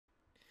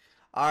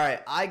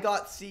Alright, I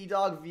got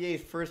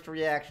CDawgVA's first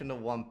reaction to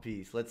One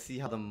Piece. Let's see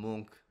how the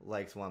monk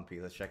likes One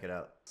Piece. Let's check it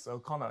out. So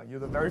Connor, you're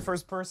the very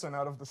first person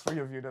out of the three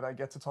of you that I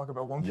get to talk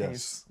about One Piece.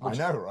 Yes, I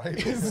know,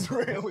 right? It's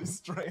really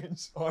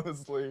strange,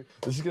 honestly.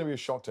 This is going to be a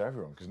shock to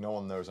everyone because no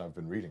one knows I've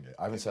been reading it.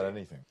 I haven't said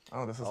anything.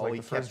 Oh, this is Oh, like he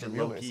the first kept it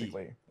reveal, low-key.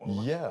 basically.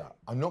 Yeah,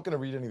 I'm not going to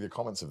read any of the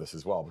comments of this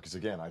as well because,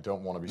 again, I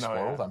don't want to be No,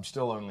 spoiled. yeah. I'm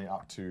still only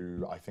up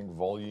to, I think,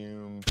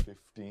 volume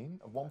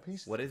 15 of One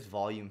Piece. What is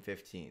volume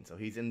 15? So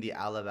he's in the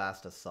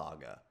Alabasta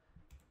saga.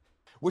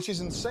 Which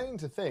is insane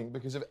to think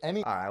because of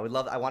any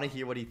Alright, I want to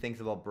hear what he thinks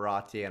about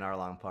Baratie and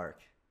Arlong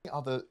Park.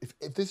 other,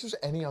 if this was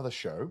any other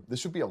show,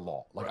 this would be a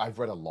lot. Like, I've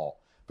read a lot.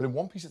 But in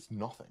One Piece, it's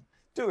nothing.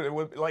 Dude, it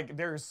would, like,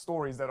 there's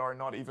stories that are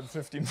not even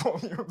 15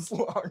 volumes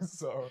long,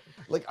 so...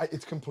 Like,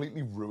 it's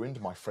completely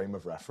ruined my frame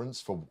of reference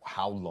for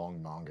how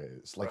long manga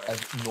is. Like,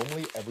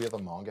 normally every other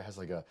manga has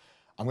like a,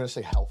 I'm going to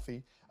say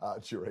healthy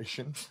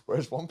duration,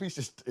 whereas One Piece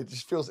it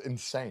just feels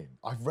insane.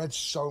 I've read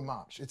so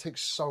much. It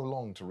takes so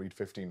long to read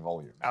 15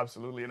 volumes.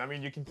 Absolutely, and I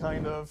mean, you can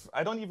kind of...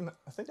 I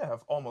think I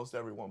have almost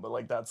everyone, but,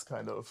 like, that's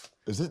kind of...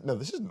 Is it? No,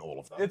 this isn't all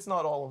of them. It's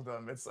not all of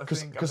them. It's, I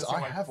think... Because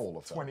I like have all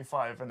of them.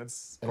 25, and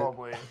it's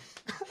probably...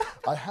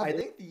 I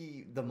think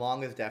the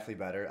manga is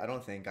definitely better. I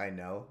don't think, I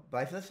know. But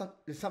I feel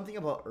there's something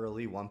about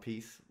early One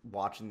Piece,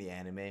 watching the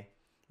anime.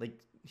 Like,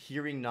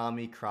 hearing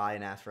Nami cry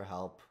and ask for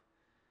help.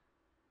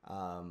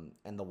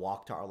 And the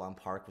walk to Arlong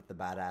Park with the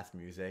badass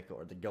music,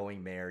 or the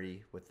Going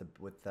Merry with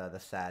the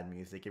sad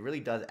music. It really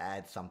does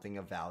add something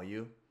of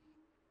value.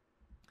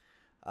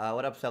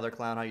 What up, Stellar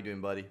Clown? How you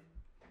doing, buddy?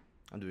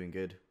 I'm doing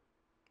good.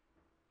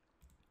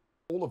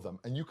 All of them,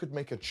 and you could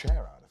make a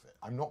chair out of it.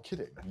 I'm not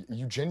kidding.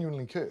 You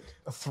genuinely could.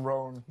 a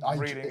throne,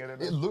 reading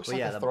it. It looks But like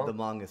yeah, a throne the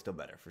manga is still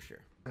better, for sure.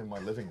 in my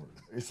living room.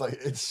 It's like,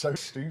 it's so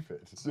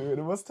stupid. Dude,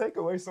 it must take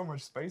away so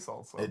much space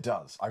also. It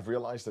does. I've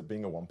realized that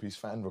being a One Piece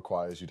fan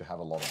requires you to have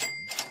a lot of room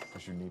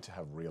because you need to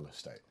have real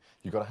estate.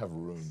 You got to have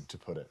room to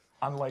put it.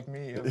 Unlike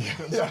me.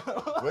 Yeah.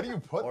 Where do you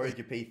put Or it? you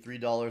could pay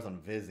 $3 on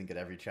Viz and get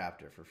every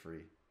chapter for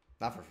free.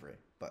 Not for free,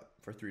 but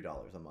for $3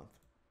 a month.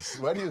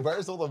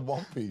 Where's all the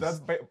One Piece?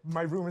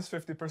 My room is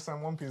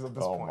 50% One Piece at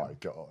this point. Oh my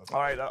god. All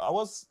right, I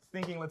was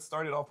thinking let's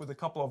start it off with a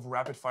couple of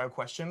rapid fire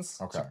questions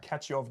to Okay.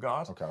 catch you off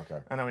guard. Okay.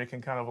 And then we can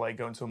kind of like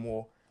go into a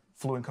more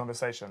fluent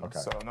conversation. Okay.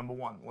 So number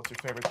one, what's your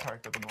favorite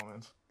character at the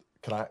moment?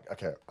 Can I?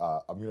 Okay.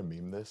 I'm gonna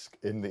meme this.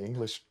 In the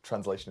English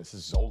translation, it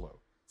says Zolo.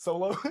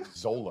 Solo?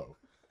 Zolo.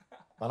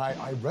 And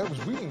I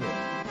was reading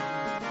it.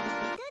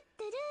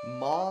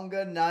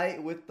 Manga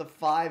Night with the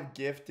 5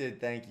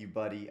 gifted. Thank you,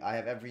 buddy. I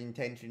have every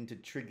intention to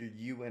trigger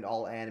you and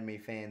all anime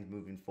fans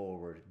moving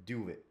forward.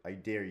 Do it. I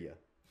dare you.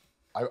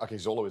 Okay,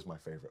 Zolo is my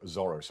favorite.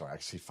 Zoro, sorry.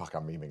 Actually, fuck,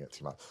 I'm memeing it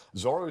too much.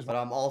 Zoro is But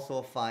I'm also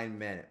a fine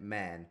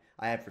man.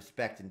 I have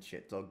respect and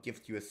shit, so I'll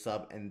gift you a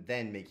sub and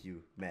then make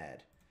you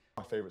mad.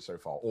 my favorite so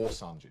far. Or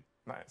Sanji.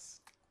 Nice.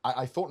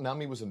 I thought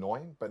Nami was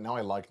annoying, but now I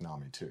like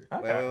Nami too.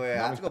 Okay. Wait.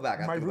 I have to go back.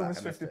 My room is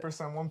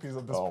 50% One Piece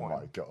at this Oh point.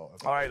 my god.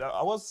 All right,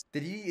 I was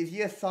Is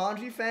he a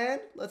Sanji fan?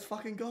 Let's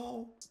fucking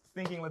go.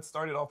 thinking let's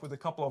start it off with a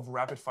couple of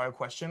rapid fire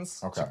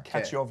questions Okay. to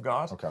catch you off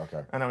guard.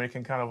 Okay. And then we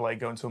can kind of like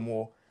go into a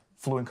more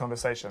fluent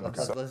conversation.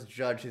 Okay. So, Let's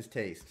judge his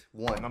taste.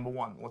 One. number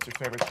one, what's your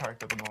favorite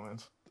character at the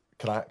moment?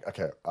 Can I?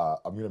 Okay.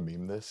 I'm gonna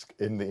meme this.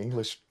 In the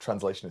English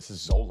translation, it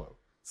says Zolo.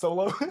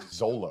 Solo?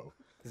 Zolo.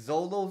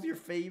 Zolo's your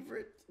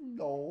favorite?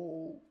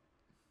 No.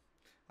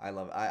 I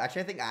love it.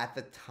 Actually, I think at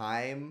the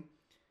time...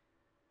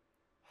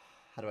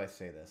 How do I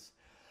say this?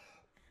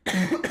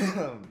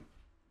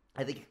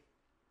 I think...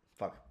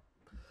 Fuck.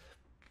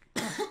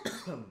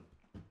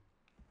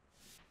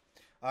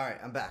 Alright,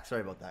 I'm back.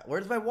 Sorry about that.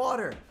 Where's my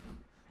water?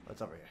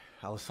 What's over here?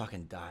 I was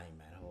fucking dying,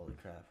 man. Holy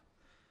crap.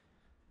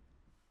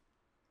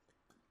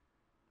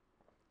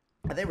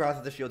 I think Rise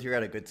of the Shield here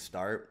had a good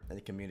start, and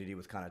the community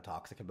was kind of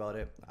toxic about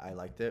it. I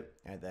liked it,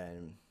 and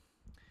then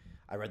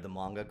I read the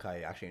manga 'cause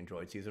I actually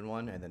enjoyed season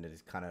 1, and then it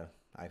just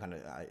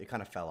it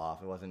kind of fell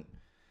off. I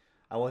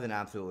wasn't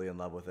absolutely in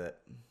love with it.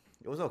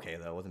 It was okay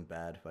though. It wasn't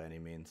bad by any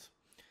means.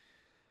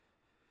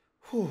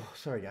 Whew,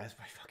 sorry guys,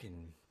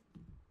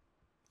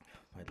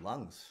 my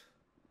lungs.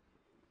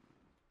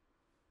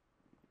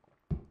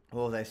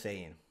 What was I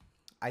saying?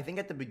 I think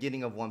at the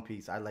beginning of One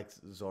Piece, I liked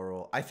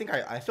Zoro. I think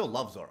I still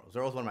love Zoro.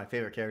 Zoro's one of my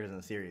favorite characters in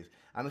the series.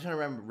 I'm just trying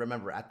to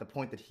remember at the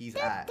point that he's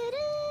at.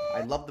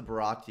 I love the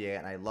Baratie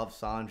and I love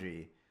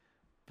Sanji.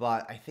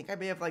 But I think I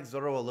may have liked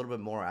Zoro a little bit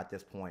more at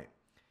this point.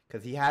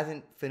 Because he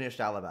hasn't finished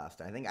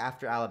Alabasta. I think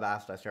after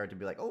Alabasta, I started to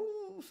be like,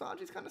 oh,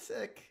 Sanji's kind of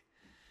sick.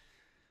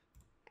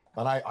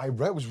 And I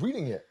was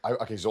reading it.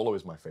 Okay, Zolo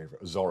is my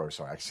favorite. Zoro,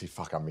 sorry. Actually,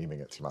 fuck, I'm memeing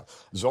it too much.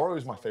 Zoro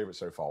is my favorite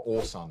so far.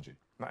 Or Sanji.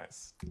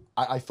 Nice.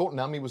 I thought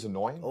Nami was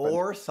annoying.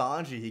 Or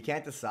Sanji. He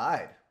can't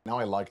decide. Now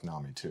I like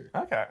Nami too.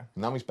 Okay.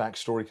 Nami's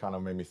backstory kind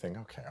of made me think,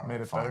 okay, all right,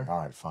 Made it fine, better. all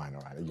right, fine,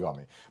 all right, you got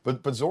me.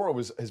 But Zoro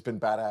has been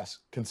badass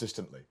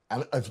consistently,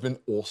 and it's been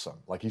awesome.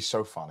 Like, he's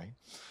so funny.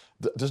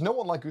 Does no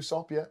one like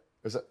Usopp yet?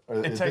 Is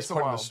takes this a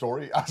point in while. the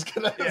story? I was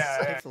gonna Yeah,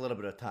 say. It takes a little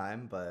bit of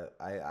time, but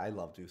I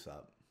loved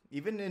Usopp.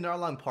 Even in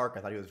Arlong Park,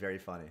 I thought he was very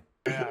funny.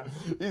 Yeah.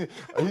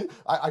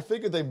 I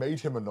figured they made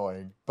him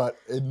annoying, but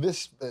in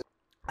this,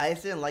 I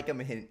just didn't like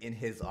him in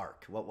his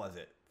arc. What was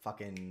it?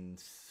 Fucking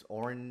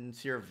Orange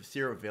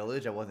Sierra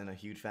Village. I wasn't a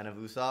huge fan of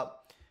Usopp,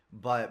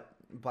 but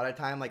by the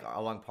time like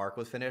Along Park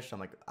was finished, I'm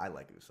like, I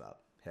like Usopp.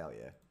 Hell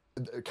yeah.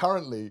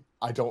 currently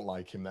I don't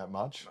like him that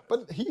much,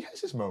 but he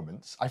has his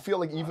moments. I feel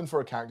like even for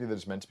a character that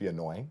is meant to be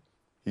annoying,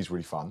 he's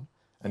really fun,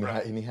 and,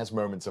 and he has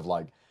moments of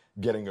like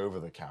getting over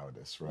the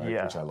cowardice, right?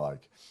 Yeah. Which I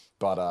like.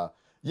 But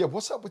yeah,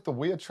 what's up with the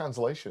weird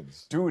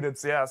translations? Dude,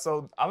 it's, yeah,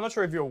 so I'm not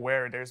sure if you're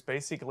aware, there's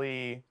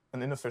basically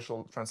an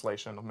unofficial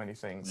translation of many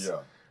things. Yeah.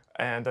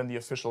 And then the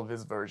official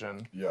Viz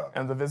version. Yeah.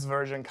 And the Viz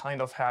version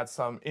kind of had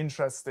some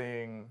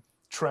interesting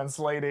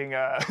translating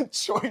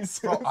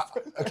choices.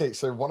 Okay,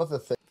 so one of the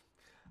things.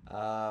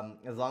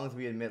 As long as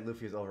we admit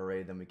Luffy's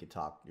overrated, then we could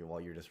talk. Well,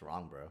 you're just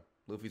wrong, bro.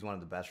 Luffy's one of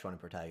the best shonen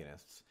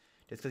protagonists.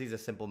 Just because he's a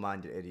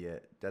simple-minded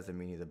idiot doesn't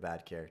mean he's a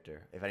bad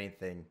character. If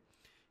anything,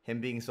 him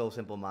being so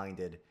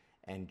simple-minded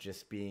and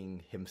just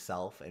being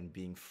himself and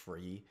being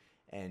free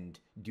and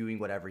doing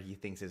whatever he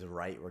thinks is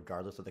right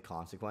regardless of the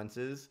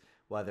consequences,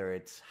 whether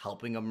it's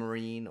helping a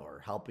marine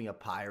or helping a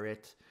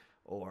pirate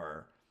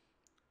or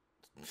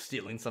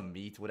stealing some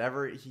meat,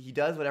 whatever, he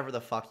does whatever the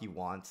fuck he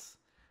wants,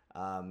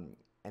 and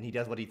he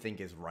does what he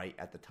thinks is right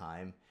at the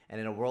time. And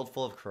in a world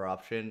full of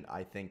corruption,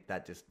 I think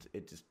that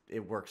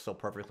it works so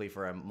perfectly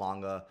for a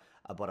manga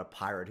about a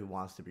pirate who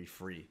wants to be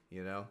free,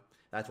 you know?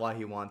 That's why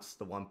he wants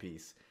the One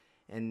Piece.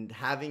 And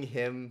having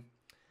him,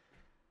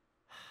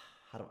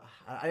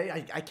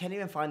 I can't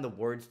even find the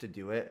words to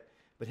do it,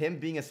 but him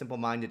being a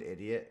simple-minded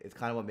idiot is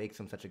kind of what makes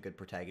him such a good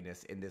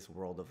protagonist in this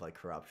world of like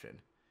corruption.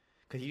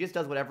 Because he just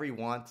does whatever he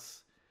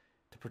wants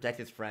to protect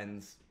his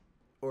friends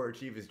or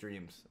achieve his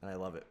dreams, and I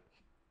love it.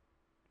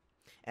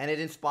 And it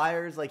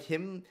inspires like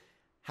him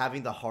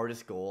having the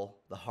hardest goal,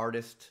 the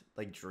hardest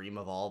like dream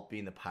of all,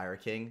 being the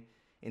Pirate King,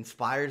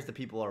 inspires the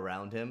people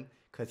around him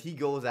because he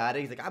goes at it.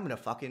 He's like, I'm gonna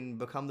fucking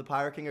become the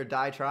Pirate King or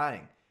die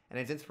trying, and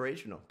it's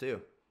inspirational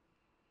too.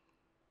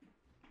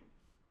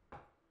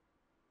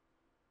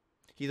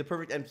 He's a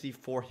perfect MC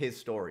for his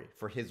story,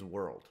 for his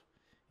world.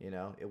 You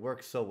know, it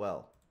works so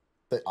well.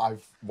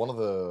 One of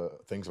the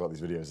things about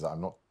these videos is that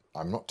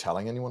I'm not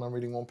telling anyone I'm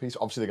reading One Piece.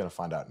 Obviously, they're going to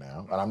find out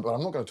now, but I'm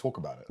not going to talk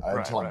about it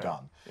until I'm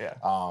done.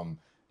 Yeah.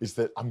 Is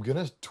that I'm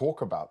going to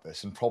talk about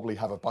this and probably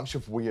have a bunch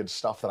of weird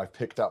stuff that I've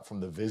picked up from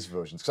the Viz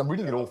versions, because I'm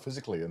reading it all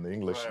physically in the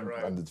English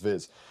and the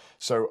Viz.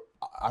 So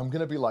I'm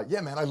going to be like,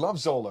 yeah, man, I love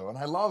Zolo, and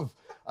I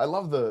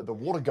love the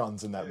water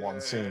guns in that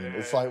one scene.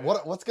 It's like,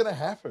 what's going to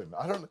happen?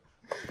 I don't.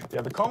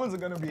 Yeah, the comments are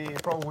going to be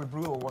probably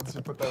brutal once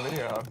you put that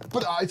video out.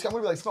 But I'm going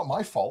to be like, it's not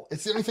my fault.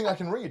 It's the only thing I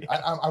can read.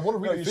 I want to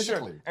read it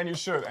physically. And you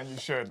should.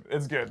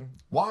 It's good.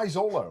 Why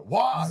Zolo?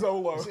 Why?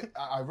 Zolo.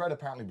 I read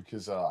apparently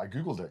because I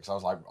Googled it because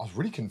I was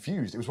really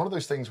confused. It was one of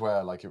those things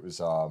where like it was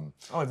the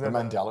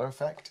Mandela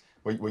effect,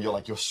 where you're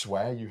like, you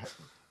swear you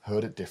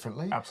heard it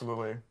differently.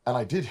 Absolutely. And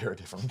I did hear it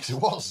differently because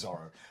it was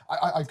Zoro.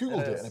 I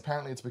Googled it, and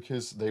apparently it's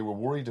because they were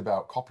worried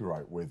about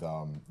copyright with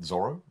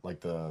Zoro, like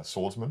the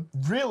swordsman.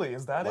 Really?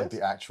 Is that like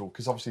the actual,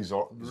 because obviously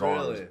Zoro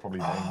is probably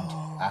named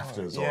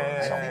after Zoro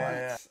in some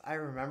way. I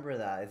remember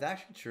that. It's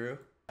actually true.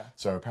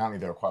 So apparently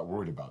they were quite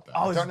worried about that.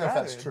 Oh, I don't know if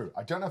that's true.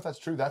 I don't know if that's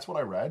true. That's what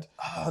I read.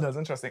 Oh, that's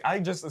interesting. I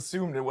just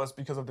assumed it was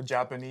because of the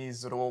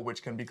Japanese role,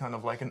 which can be kind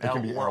of like an L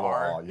can be or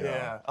R. LOR,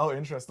 yeah. Oh,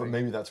 interesting. But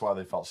maybe that's why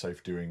they felt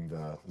safe doing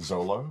the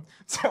Zolo.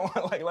 So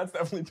like, let's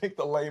definitely pick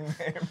the lame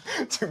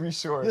name to be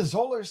sure. Yeah,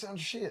 Zolo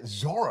sounds shit.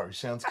 Zoro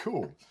sounds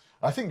cool.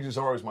 I think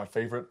Zoro is my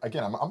favorite.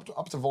 Again, I'm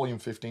up to volume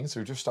 15,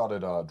 so we just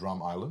started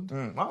Drum Island.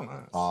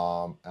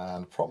 Oh, nice.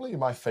 And probably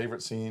my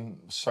favorite scene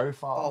so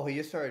far. Oh, he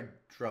just started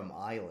Drum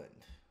Island.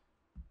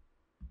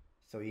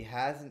 So he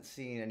hasn't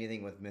seen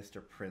anything with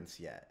Mr. Prince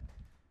yet.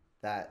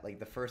 That, like,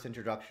 the first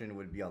introduction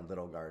would be on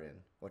Little Garden,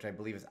 which I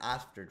believe is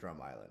after Drum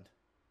Island.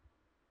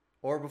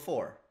 Or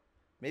before.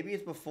 Maybe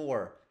it's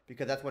before,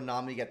 because that's when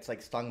Nami gets,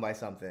 like, stung by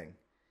something.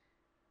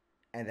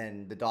 And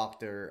then the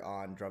doctor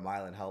on Drum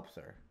Island helps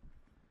her.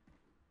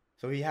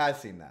 So he has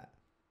seen that.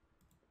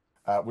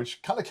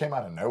 Which kind of came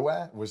out of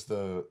nowhere, was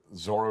the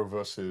Zoro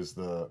versus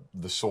the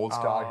swords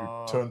guy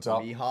who turns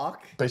up, Mihawk?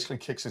 basically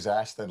kicks his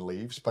ass, then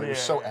leaves. But it was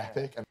so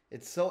epic. And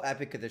it's so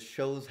epic because it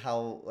shows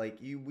how, like,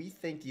 we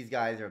think these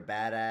guys are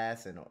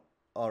badass and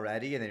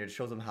already, and then it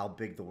shows them how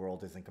big the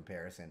world is in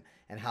comparison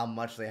and how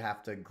much they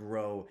have to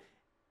grow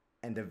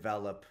and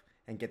develop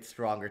and get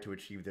stronger to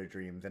achieve their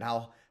dreams and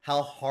how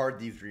hard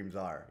these dreams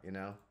are, you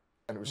know?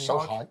 And it was so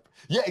hype.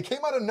 Yeah, it came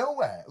out of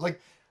nowhere. Like,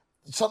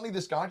 suddenly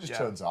this guy just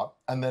turns up,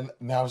 and then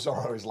now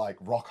Zoro is like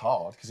rock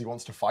hard because he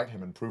wants to fight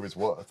him and prove his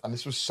worth. And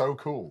this was so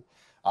cool.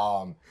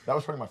 That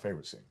was probably my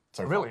favorite scene.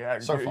 So really, far.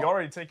 Yeah. You're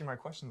already taking my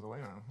questions away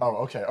now. Oh,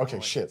 okay,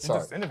 shit,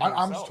 sorry.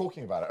 I'm just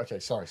talking about it. Okay,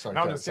 sorry.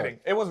 No, I'm just kidding.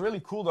 It was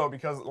really cool though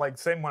because like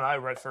same when I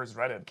first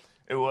read it,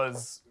 it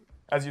was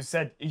as you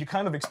said, you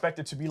kind of expect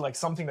it to be like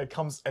something that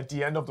comes at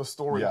the end of the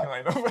story, Yeah.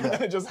 kind of, and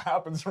then it just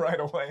happens right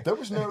away. There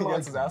was no He like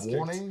gets his ass kicked.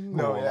 warning.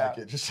 No, or, yeah. like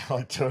it just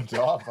like turned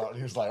off. And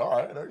he was like, all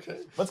right, okay.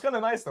 But it's kind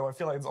of nice though. I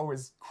feel like it's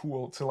always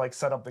cool to like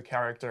set up the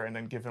character and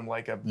then give him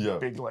like a Yeah.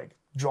 big like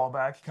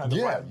drawback kind of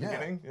Yeah, right at the yeah.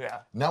 beginning. Yeah.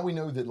 Now we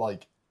know that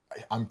like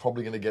I'm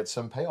probably going to get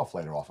some payoff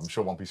later off. I'm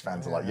sure One Piece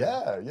fans are like,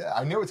 yeah,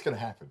 I know it's going to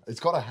happen. It's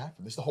got to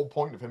happen. This is the whole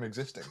point of him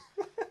existing.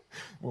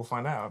 We'll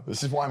find out.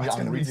 This is why I'm It's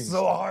reading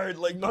so hard,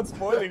 like not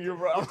spoiling you,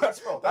 bro.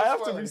 I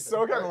have to be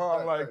so kind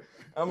of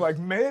I'm like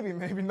maybe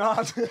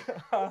not.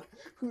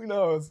 Who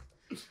knows?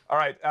 All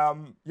right,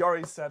 you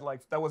already said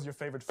like that was your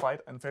favorite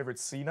fight and favorite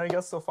scene, I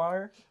guess, so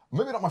far.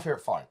 Maybe not my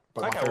favorite fight,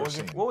 but my Okay, favorite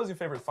scene. what was your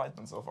favorite fight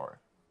then so far?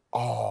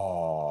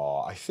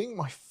 Oh, I think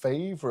my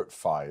favorite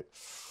fight.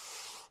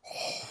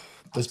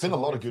 There's been a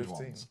lot of good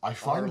 15. ones. I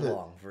find that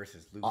Arlong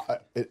versus Luffy.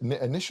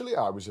 initially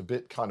I was a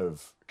bit kind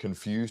of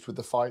confused with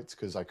the fights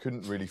because I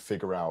couldn't really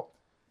figure out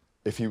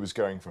if he was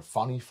going for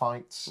funny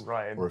fights,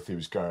 Right. or if he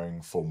was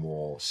going for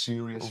more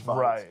serious fights.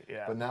 Right,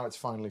 yeah. But now it's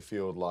finally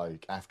felt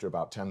like after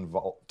about 10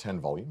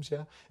 volumes,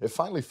 it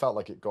finally felt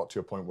like it got to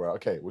a point where,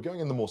 okay, we're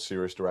going in the more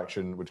serious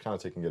direction. We're kind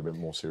of taking it a bit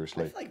more I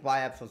seriously. feel like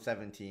by episode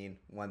 17,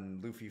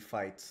 when Luffy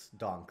fights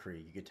Don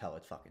Krieg, you could tell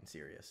it's fucking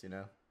serious, you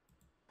know?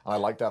 And I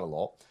like that a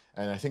lot.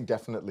 And I think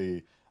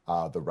definitely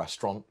the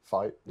restaurant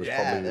fight was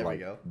Yeah, probably there we like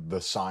go. the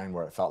sign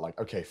where it felt like,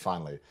 okay,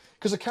 finally.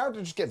 Because the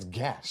character just gets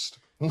gassed.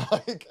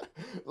 like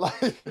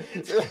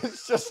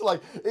it's just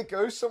like it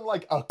goes from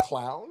like a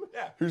clown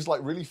who's like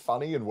really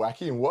funny and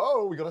wacky and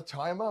whoa, we gotta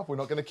tie him up, we're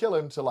not gonna kill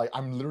him, to like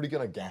I'm literally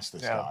gonna gas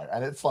this guy.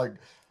 And it's like,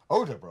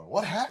 Oda, bro,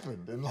 what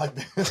happened? And like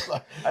this,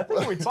 like, I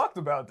think we talked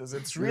about this.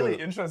 It's really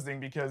Yeah. interesting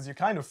because you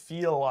kind of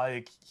feel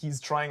like he's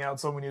trying out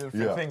so many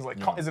different Yeah, things. Like,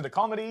 yeah. is it a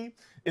comedy?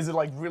 Is it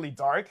like really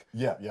dark?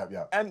 yeah.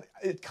 And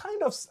it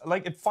kind of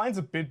like it finds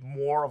a bit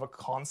more of a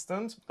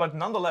constant, but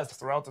nonetheless,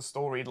 throughout the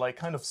story, it like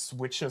kind of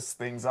switches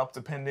things up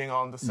depending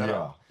on the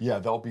setup. Yeah,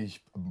 there'll be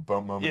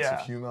moments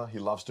Yeah. of humor. He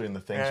loves doing the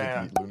things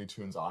Yeah, with the Looney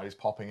Tunes eyes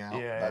popping out.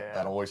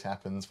 That always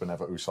happens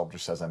whenever Usopp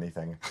just says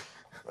anything.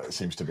 It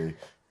seems to be.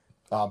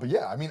 But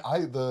yeah, I mean,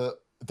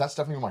 that's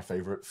definitely my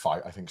favorite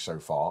fight, I think, so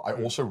far. I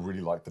also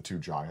really like the two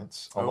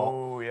giants a lot.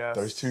 Oh, yes.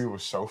 Those two were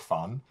so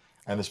fun.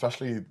 And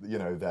especially, you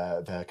know,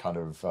 their kind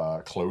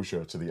of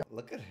closure to the...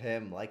 Look at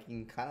him,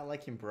 kind of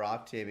liking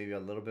Baratie maybe a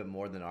little bit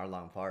more than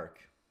Arlong Park.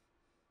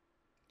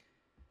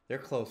 They're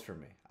close for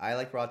me. I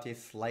like Baratie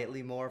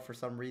slightly more for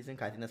some reason,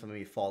 'cause I think that's what made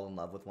me fall in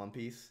love with One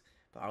Piece.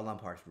 But Arlong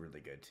Park's really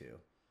good too.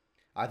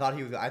 I thought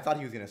he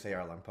was gonna say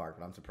Arlong Park,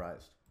 but I'm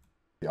surprised.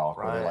 arc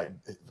where they like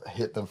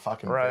hit the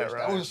fucking bridge.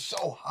 That was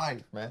so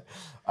hype, man.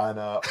 And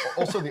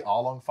also the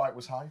Arlong fight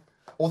was hype.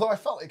 Although I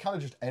felt it kind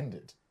of just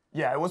ended.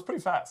 Yeah, it was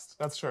pretty fast.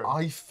 That's true.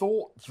 I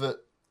thought that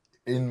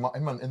in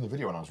the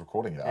video when I was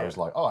recording it, I was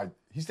like, oh,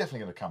 he's definitely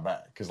going to come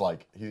back because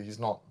like he's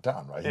not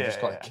done, right? He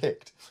just got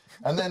kicked,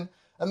 and then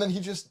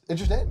it just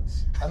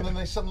ends, and then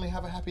they suddenly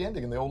have a happy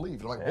ending and they all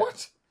leave. And I'm like,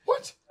 what?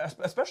 What?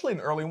 Especially in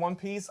early One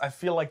Piece, I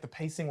feel like the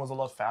pacing was a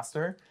lot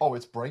faster. Oh,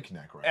 it's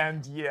breakneck, right?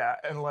 And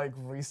and like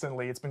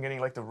recently, it's been getting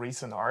like the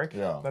recent arc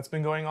that's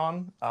been going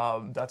on.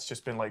 That's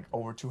just been like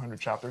over 200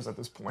 chapters at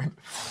this point.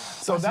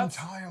 So that's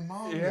entire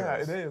manga. Yeah,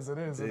 it is.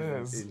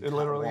 It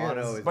literally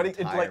is. But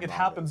it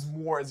happens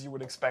more as you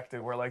would expect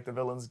it, where like the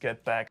villains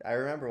get back. I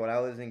remember when I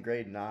was in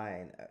grade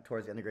 9,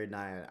 towards the end of grade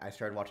 9, I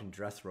started watching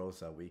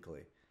Dressrosa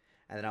weekly.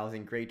 And then I was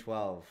in grade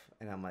 12,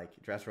 and I'm like,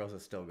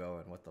 Dressrosa's still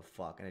going, what the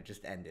fuck? And it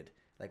just ended.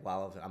 Like,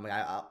 while I'm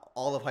like,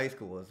 all of high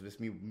school was just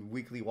me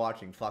weekly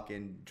watching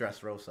fucking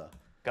Dressrosa.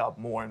 Got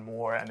more and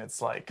more, and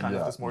it's like kind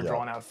of this more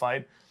drawn out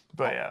fight.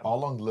 But yeah.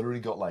 Arlong literally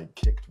got like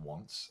kicked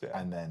once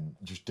and then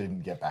just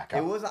didn't get back up.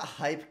 It was a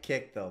hype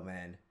kick though,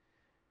 man.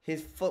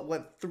 His foot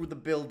went through the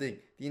building.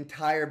 The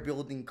entire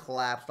building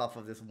collapsed off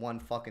of this one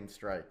fucking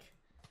strike.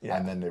 Yeah.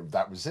 And then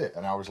that was it.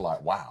 And I was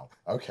like, wow,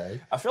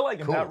 okay. I feel like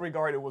in that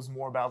regard, it was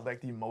more about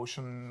like the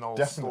emotional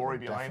story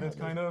behind it,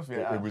 kind of.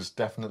 Yeah. It was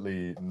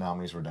definitely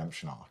Nami's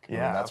redemption arc. I mean,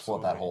 Yeah, that's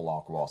what that whole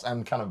arc was.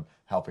 And kind of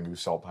helping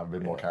Usopp have a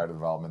bit more character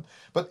development.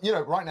 But, you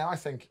know, right now I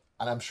think,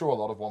 and I'm sure a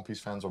lot of One Piece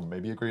fans will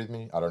maybe agree with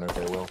me, I don't know if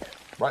they will.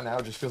 Right now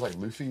it just feels like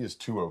Luffy is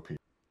too OP.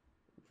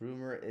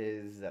 Rumor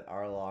is that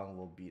Arlong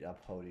will beat up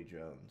Hody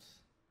Jones.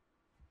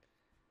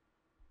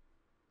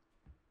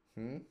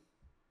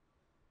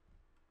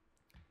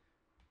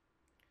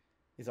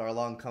 Is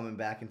Arlong coming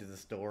back into the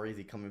story? Is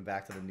he coming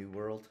back to the New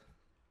World?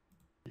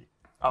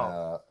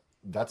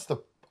 That's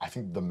I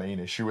think the main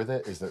issue with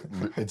it is that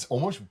it's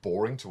almost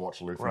boring to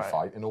watch Luffy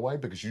fight in a way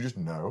because you just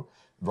know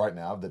right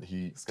now that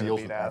he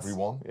deals with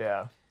everyone.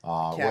 Yeah.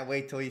 Can't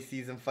wait till he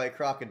sees him fight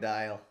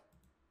Crocodile.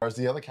 Whereas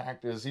the other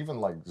characters, even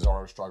like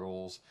Zoro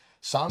struggles.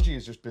 Sanji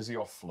is just busy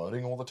off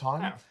flirting all the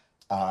time.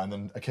 And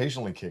then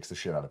occasionally kicks the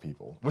shit out of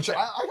people. Which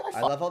I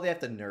love how they have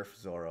to nerf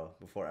Zoro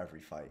before every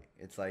fight.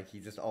 It's like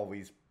he's just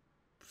always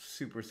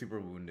super, super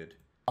wounded.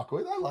 fuck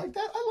with. I like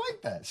that. I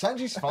like that.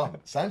 Sanji's fun.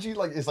 Sanji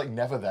is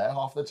never there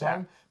half the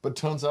time, but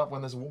turns up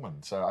when there's a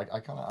woman. So I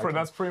kind of.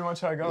 That's pretty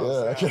much how it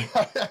goes. Yeah,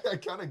 I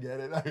kind of get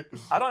it.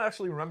 I don't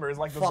actually remember. It's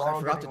like the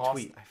Zoro getting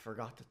lost. I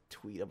forgot to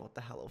tweet about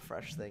the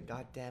HelloFresh thing.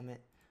 God damn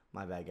it.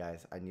 My bad,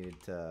 guys. I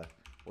needed to.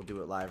 We'll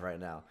do it live right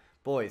now,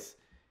 boys.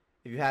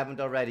 If you haven't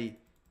already,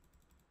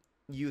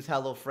 use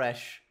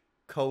HelloFresh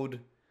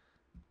code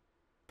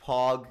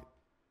POG.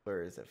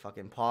 Where is it?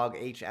 Fucking POG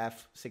HF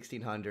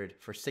 1600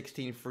 for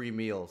 16 free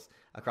meals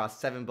across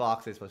 7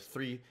 boxes with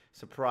 3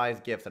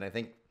 surprise gifts, and I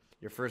think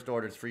your first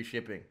order is free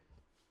shipping.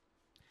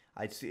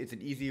 It's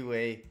an easy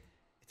way.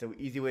 It's an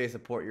easy way to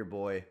support your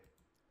boy.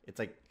 It's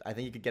like I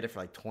think you could get it for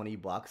like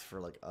 $20 for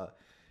like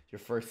your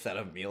first set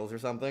of meals or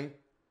something.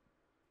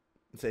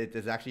 So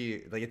it's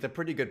actually like it's a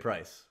pretty good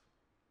price.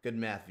 Good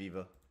math,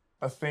 Viva.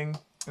 A thing.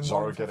 In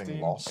Zoro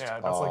getting lost. Yeah,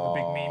 that's like the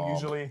big meme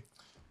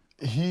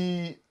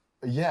usually.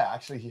 Yeah,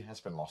 actually, he has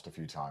been lost a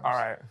few times. All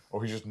right.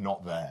 Or he's just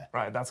not there.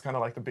 Right, that's kind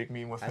of like the big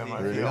meme with him.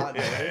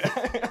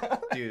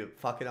 Dude,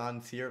 fucking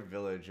on Sierra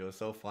Village, it was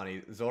so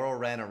funny. Zoro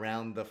ran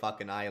around the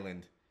fucking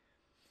island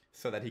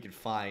so that he could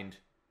find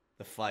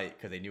the fight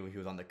because they knew he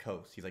was on the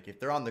coast. He's like,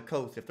 if they're on the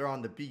coast, if they're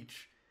on the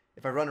beach,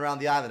 if I run around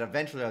the island,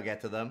 eventually I'll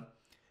get to them.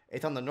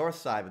 It's on the north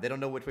side, but they don't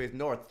know which way is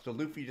north. So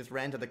Luffy just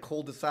ran to the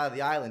coldest side of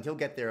the island. He'll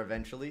get there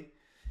eventually.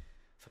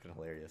 Fucking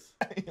hilarious.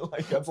 He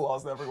gets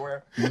lost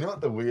everywhere. You know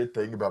what the weird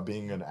thing about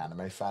being an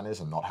anime fan is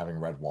and not having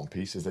read One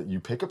Piece is that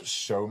you pick up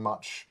so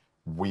much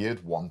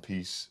weird One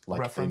Piece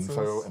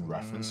info and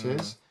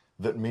references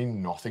that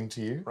mean nothing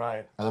to you.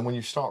 Right. And then when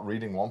you start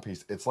reading One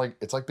Piece, it's like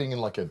being in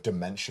like a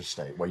dementia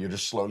state where you're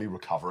just slowly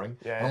recovering.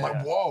 Yeah. And I'm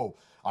like, whoa,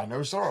 I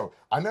know Zoro.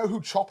 I know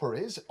who Chopper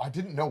is. I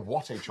didn't know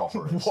what a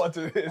Chopper is. What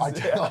it is.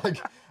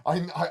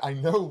 I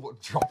know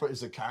what Chopper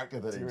is a character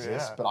that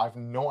exists, but I have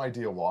no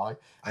idea why.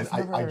 And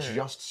I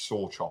just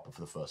saw Chopper for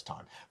the first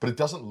time. But it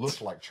doesn't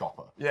look like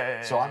Chopper.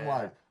 So I'm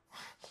like...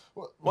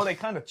 Well, they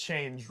kind of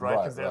changed, right?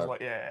 Because there's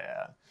like,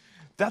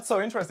 That's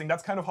so interesting.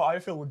 That's kind of how I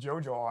feel with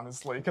JoJo,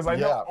 honestly. Because I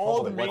know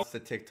all the What's the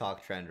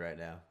TikTok trend right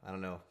now? I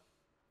don't know.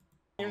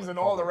 And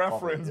all the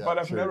reference, but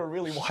I've never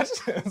really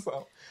watched it.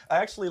 So I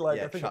actually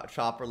I think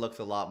Chopper looks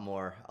a lot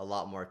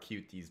more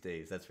cute these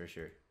days. That's for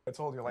sure. I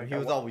told you, he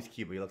was always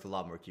cute, but he looks a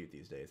lot more cute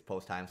these days.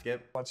 Post time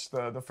skip. Watched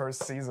the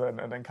first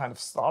season and then kind of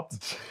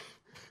stopped.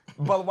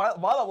 But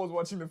while I was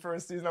watching the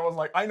first season, I was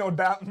like, I know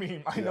that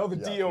meme. I know the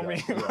Dio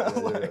meme.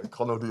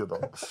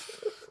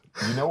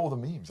 You know all the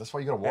memes. That's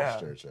why you gotta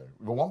watch JoJo.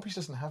 But One Piece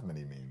doesn't have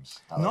many memes.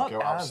 Not go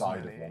as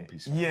outside many. of One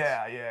Piece.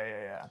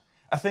 Yeah.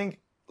 I think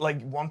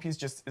One Piece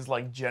just is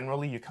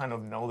generally you kind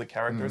of know the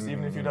characters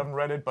even if you haven't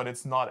read it, but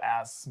it's not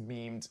as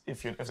memed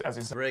as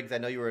you said. Briggs, I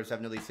know you were a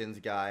Seven Deadly Sins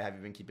guy. Have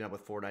you been keeping up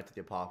with Fortnite to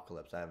the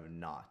Apocalypse? I have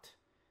not.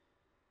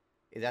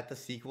 Is that the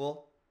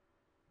sequel?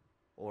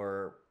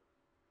 Or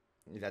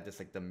is that just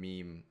like the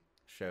meme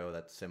show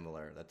that's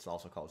similar, that's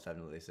also called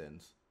Seven Deadly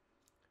Sins?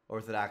 Or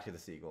is it actually the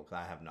sequel?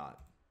 Because I have not.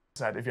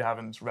 Said if you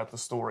haven't read the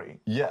story.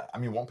 Yeah, I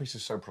mean, One Piece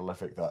is so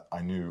prolific that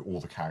I knew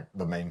all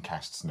the main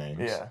cast's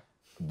names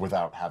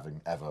without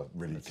having ever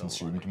really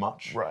consumed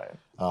much. Right.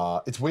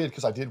 It's weird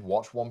because I did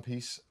watch One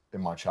Piece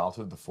in my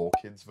childhood, the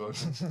 4Kids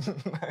version.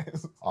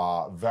 Nice.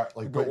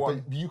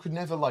 But you could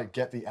never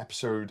get the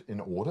episode in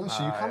order,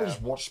 so you kind of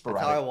just watch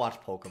sporadic. That's how I watch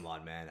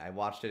Pokemon, man. I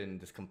watched it in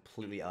just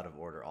completely out of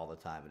order all the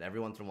time, and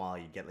every once in a while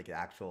you get an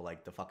actual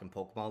the fucking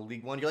Pokemon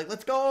League one. You're like,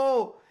 let's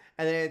go.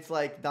 And then it's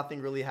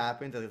nothing really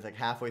happens, and it's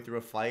halfway through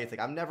a fight. It's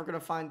I'm never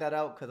gonna find that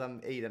out because I'm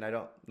 8 and I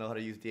don't know how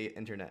to use the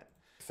internet.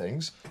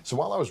 Things. So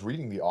while I was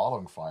reading the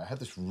Arlong fight, I had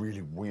this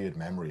really weird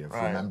memory of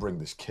remembering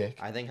this kick.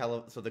 I think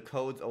so the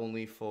code's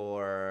only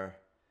for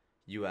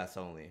US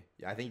only.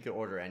 Yeah, I think you can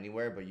order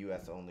anywhere, but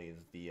US only is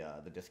the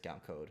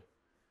discount code.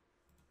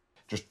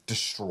 Just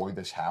destroy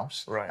this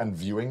house and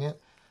viewing it.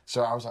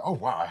 So I was like, oh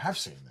wow, I have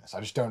seen this. I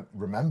just don't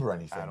remember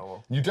anything. At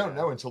all. You don't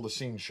know until the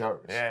scene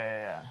shows.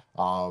 Yeah.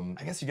 I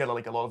guess you get a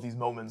lot of these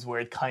moments where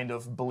it kind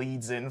of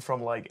bleeds in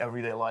from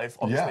everyday life.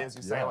 Obviously, as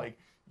you say,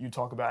 you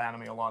talk about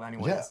anime a lot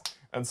anyways. Yeah.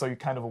 And so you're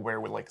kind of aware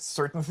with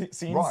certain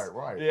scenes.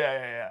 Right.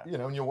 Yeah. You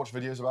know, and you'll watch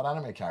videos about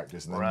anime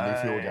characters, and then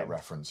Luffy will get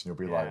referenced, and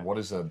you'll be like, "What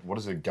is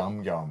a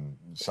gum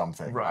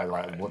something?"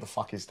 Right. What the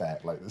fuck is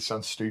that? It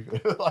sounds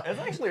stupid. It's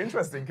actually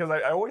interesting because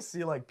I always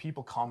see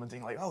people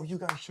commenting "Oh, you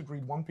guys should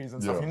read One Piece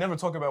and stuff." You never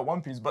talk about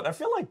One Piece, but I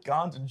feel like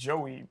Gant and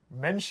Joey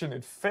mention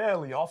it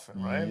fairly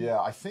often, right? Yeah,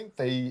 I think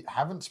they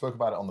haven't spoke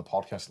about it on the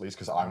podcast at least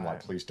because I'm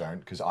please don't,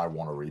 because I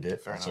want to read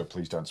it, so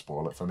please don't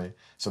spoil it for me.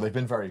 So they've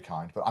been very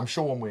kind, but I'm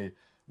sure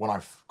when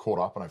I've caught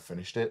up and I've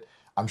finished it,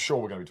 I'm sure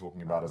we're going to be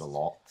talking about it a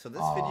lot. So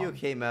this video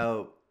came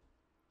out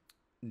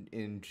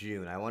in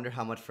June. I wonder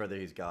how much further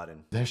he's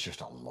gotten. There's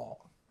just a lot.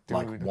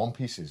 One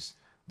Piece is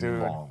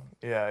long.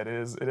 Yeah, it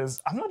is.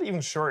 I'm not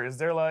even sure. Is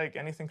there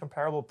anything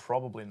comparable?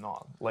 Probably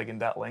not. In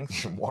that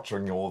length.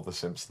 Watching all of the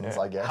Simpsons,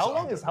 I guess. How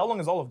long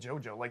is all of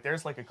JoJo?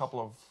 There's a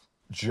couple of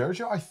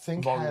JoJo, I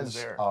think, volumes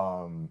has there.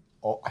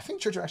 I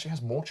think JoJo actually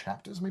has more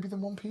chapters maybe than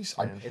One Piece.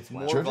 It's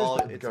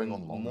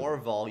more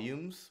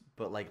volumes,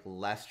 but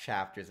less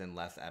chapters and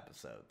less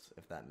episodes,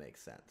 if that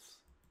makes sense.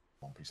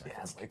 One Piece, I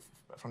Yeah, it's think.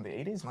 like from the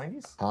 80s,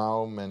 90s.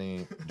 How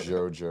many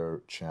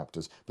JoJo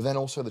chapters? But then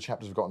also the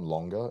chapters have gotten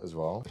longer as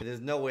well.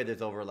 There's no way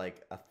there's over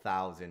like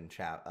 1,000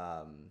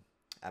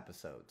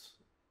 episodes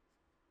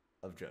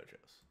of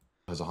JoJo's.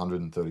 There's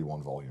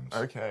 131 volumes.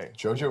 Okay.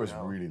 JoJo is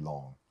Wow. really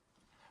long.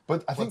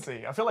 But I think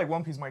Let's see. I feel like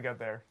One Piece might get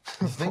there.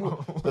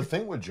 the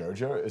thing with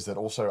JoJo is that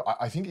also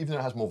I think even though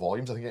it has more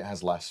volumes, I think it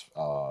has less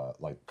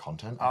like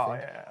content. I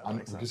think. that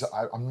makes because sense.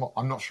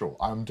 I'm not sure.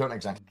 I don't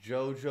exactly.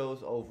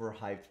 JoJo's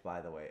overhyped,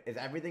 by the way. Is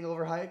everything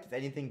overhyped? Is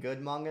anything good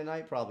manga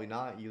night? Probably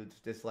not. You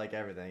dislike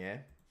everything, eh?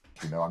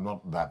 You know, I'm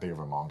not that big of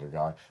a manga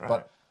guy, Right.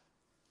 but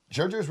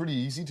JoJo is really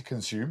easy to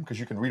consume because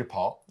you can read a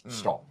part,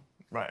 stop.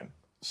 Right.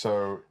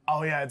 So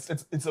Oh yeah,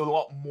 it's a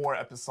lot more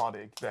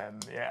episodic than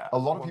a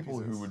lot of One people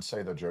Piece who is. would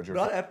say that JoJo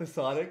Not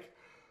episodic.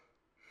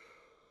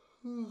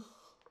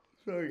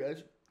 Sorry,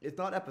 guys. It's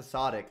not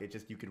episodic. It's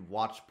just you could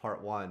watch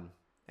part 1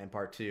 and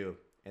part 2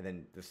 and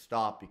then just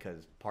stop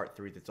because part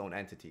 3 is its own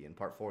entity and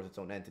part 4 is its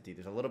own entity.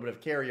 There's a little bit of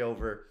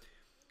carryover.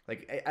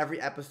 Like every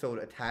episode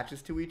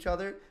attaches to each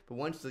other, but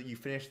once you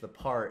finish the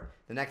part,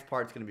 the next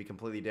part's going to be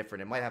completely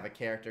different. It might have a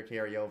character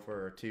carryover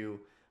or two,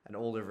 an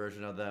older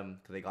version of them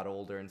because they got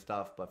older and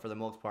stuff. But for the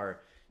most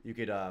part, you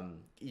could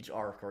each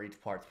arc or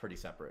each part's pretty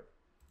separate.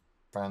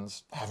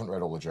 fans. I haven't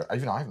read all the JoJo.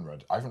 Even I haven't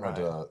read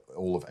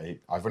all of 8.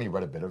 I've only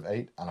read a bit of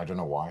 8, and I don't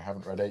know why I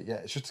haven't read 8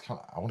 yet. It's just kind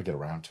of I want to get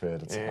around to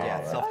it. It's, Yeah,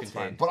 it's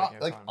self-contained. But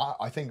Take your time.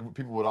 I think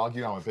people would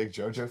argue I'm a big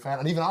JoJo fan,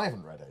 and even I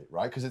haven't read 8,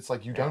 right? Because it's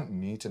like you don't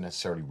need to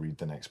necessarily read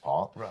the next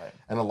part. Right.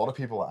 And a lot of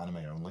people are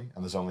anime only,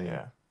 and there's only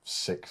Yeah.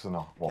 6 and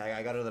a well, I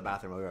gotta go to the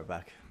bathroom. I'll be right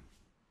back.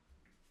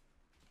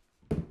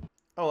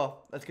 Oh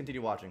well, let's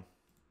continue watching.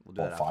 We'll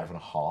do that after.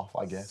 5.5,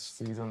 I guess.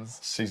 Seasons.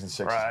 Season 6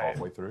 is Right.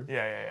 halfway through.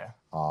 Yeah.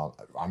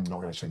 I'm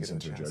not going to turn this give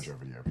it into a a chance. JoJo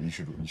video, but you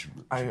should.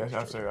 I watch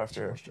have to. JoJo. You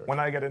should watch JoJo. When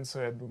I get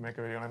into it, we'll make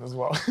a video on it as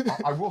well.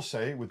 I will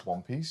say with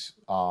One Piece,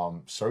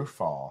 so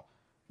far,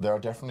 there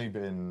have definitely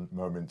been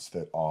moments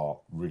that are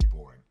really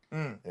boring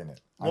in it.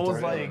 What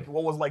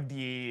was like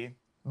the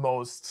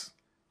most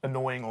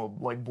annoying or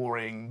like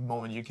boring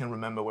moment you can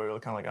remember where you're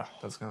kind of like,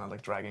 that's kind of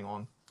like dragging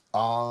on?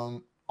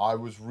 I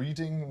was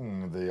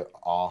reading the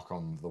arc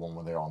on the one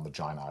where they're on the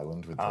giant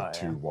island with the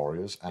two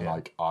warriors, and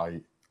like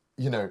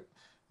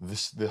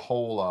the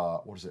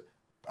whole what is it?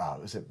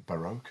 Is it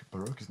Baroque?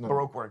 Baroque is no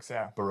Baroque works,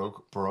 yeah.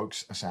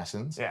 Baroque's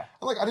assassins. Yeah.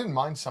 And like I didn't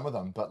mind some of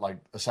them, but like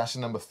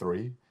assassin number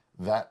 3,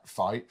 that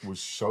fight was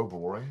so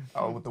boring.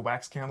 Oh, with the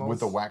wax candles. With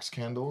the wax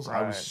candles,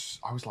 I Right.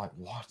 was like,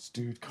 "What,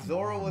 dude? Come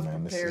Zoro on, was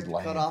man, this prepared is to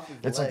cut lame." off his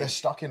It's like they're leg.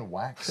 stuck in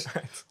wax,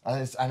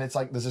 and it's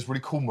like there's this really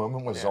cool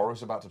moment where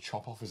Zoro's about to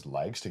chop off his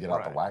legs to get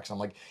out the Right. wax. I'm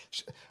like,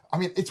 I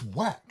mean, it's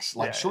wax.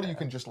 Like, Yeah, surely yeah. you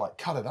can just like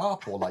cut it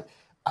up or like.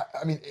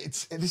 I mean,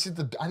 this is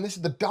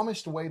the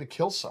dumbest way to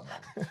kill someone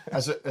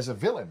as a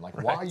villain.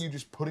 Like, why are you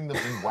just putting them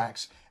in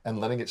wax and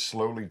letting it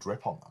slowly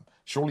drip on them?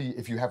 Surely,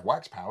 if you have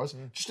wax powers,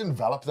 just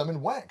envelop them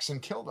in wax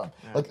and kill them.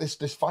 Like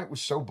this fight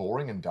was so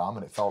boring and dumb,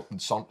 and it felt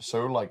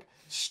so like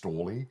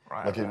stally.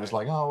 Right, Like it was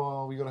like, oh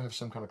well, we gotta have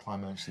some kind of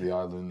climax to the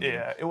island.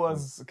 Yeah, it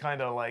was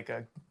kind of like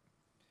a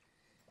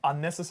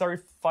unnecessary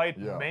fight,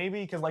 Yeah.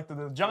 maybe, because like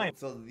the giant.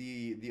 So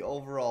the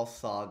overall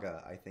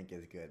saga I think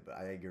is good, but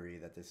I agree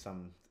that there's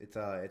some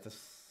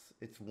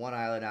it's one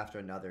island after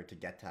another to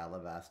get to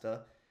Alabasta,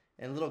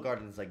 and Little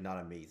Garden's like not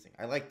amazing.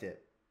 I liked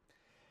it,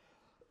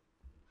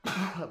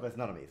 but it's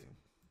not amazing.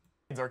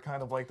 Are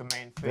kind of like the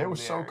main thing. They were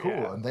so there, cool,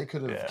 yeah. and they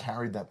could have Yeah.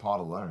 carried that part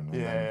alone. And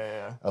then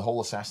Yeah. the whole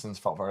assassins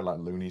felt very like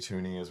Looney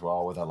Toony as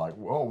well, where they're like,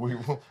 "Whoa,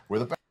 we're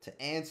the best."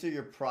 To answer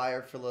your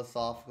prior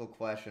philosophical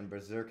question,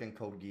 Berserk and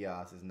Code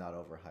Geass is not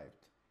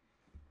overhyped.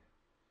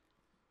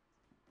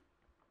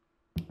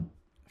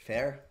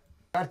 Fair.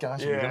 Bad guys,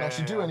 we don't Yeah,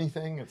 actually do yeah.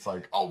 anything. It's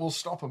like, oh, we'll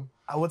stop them.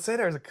 I would say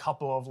there's a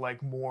couple of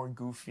like more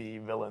goofy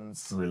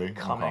villains Really?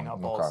 coming Okay, up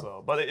okay.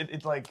 also, but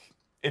it like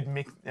it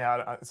makes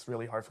it's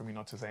really hard for me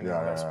not to say anything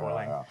without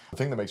spoiling. The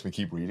thing that makes me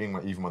keep reading,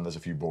 even when there's a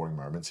few boring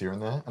moments here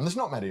and there, and there's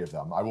not many of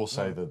them, I will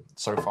say that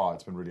so far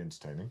it's been really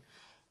entertaining,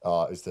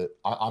 is that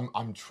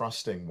I'm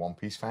trusting One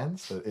Piece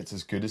fans that it's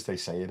as good as they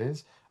say it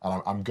is,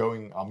 and I'm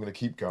going to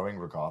keep going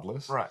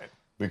regardless. Right.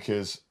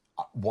 Because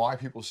why are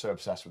people so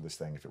obsessed with this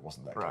thing if it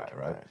wasn't that Right, good,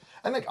 right? right.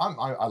 And like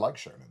I like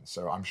shonen,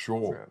 so I'm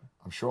sure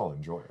I'll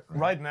enjoy it.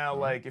 Right now,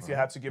 like if you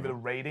had to give it a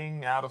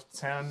rating out of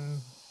 10,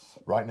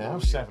 Right now,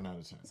 7 out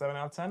of 10. 7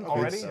 out of 10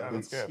 already? so Oh,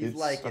 that's good. he's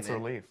liking That's a it.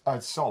 relief.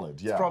 It's solid,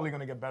 yeah. Probably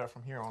going to get better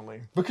from here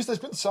only. Because there's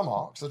been some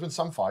arcs, there's been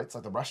some fights,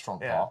 like the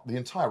restaurant Yeah. part. The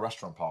entire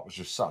restaurant part was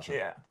just such a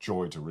Yeah.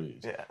 joy to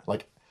read. Yeah.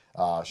 Like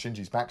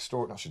Shinji's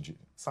backstory, not Shinji.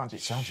 Sanji.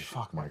 Sanji,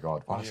 fuck my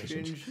god. Why is it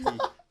Shinji?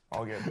 Shinji.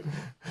 All good.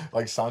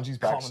 Like Sanji's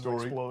Comments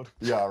backstory. explode.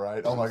 Yeah,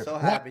 right. Oh my I'm so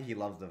god. happy he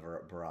loves the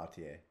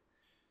Baratier.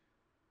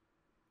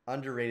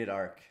 Underrated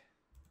arc.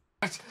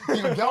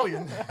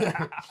 Evangelion.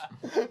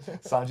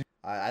 Sanji.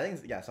 I think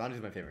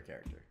Sanji's my favorite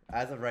character.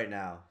 As of right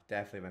now,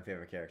 definitely my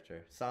favorite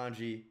character.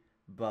 Sanji,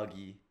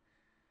 Buggy,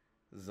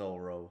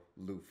 Zoro,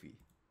 Luffy.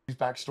 His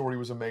backstory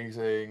was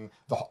amazing.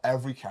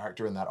 Every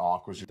character in that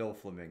arc was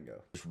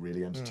Doflamingo.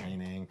 really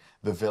entertaining.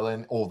 The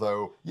villain,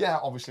 although, yeah,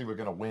 obviously we're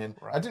going to win.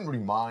 Right. I didn't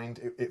really mind.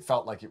 It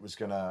felt like it was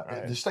going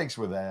to... The stakes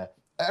were there.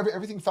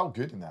 Everything felt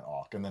good in that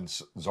arc. And then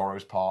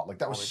Zorro's part, like,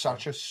 that was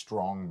such a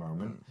strong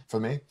moment for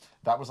me.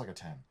 That was like a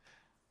 10.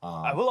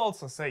 I will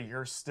also say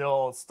you're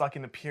still stuck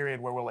in a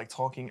period where we're like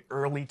talking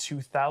early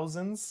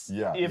 2000s,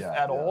 if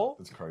at all.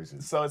 That's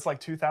crazy. So it's like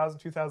 2000,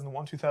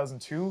 2001,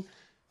 2002.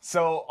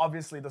 So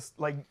obviously,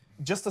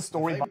 just the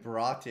story. I think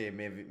Barate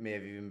may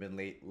have even been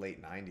late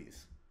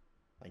 90s,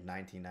 like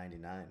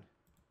 1999.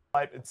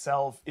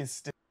 Itself is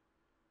still.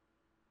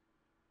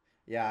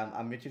 Yeah,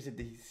 I'm interested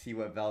to see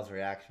what Val's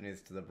reaction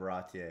is to the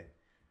Barate.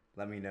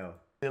 Let me know.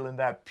 Still in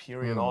that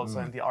period also,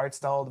 and the art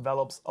style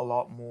develops a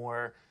lot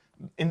more.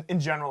 In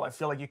general, I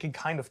feel like you can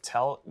kind of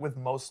tell with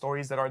most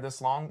stories that are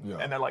this long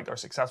and that like are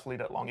successfully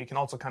that long. You can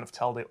also kind of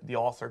tell the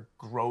author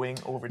growing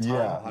over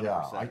time.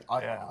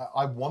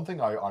 Yeah. One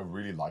thing I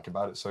really like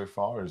about it so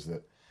far is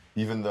that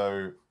even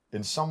though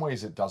in some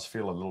ways it does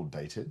feel a little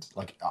dated,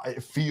 like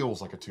it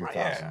feels like a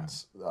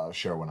 2000s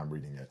show when I'm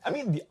reading it. I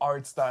mean, the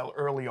art style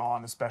early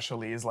on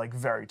especially is like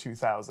very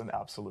 2000,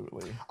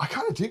 absolutely. I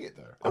kind of dig it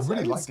though. I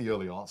really like the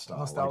early art style.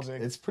 Nostalgic.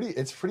 Like,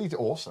 it's pretty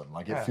awesome.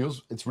 Like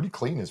it's really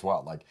clean as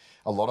well. Like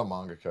a lot of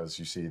mangakas,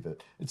 you see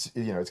that it's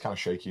it's kind of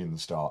shaky in the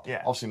start.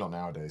 Yeah. Obviously not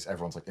nowadays.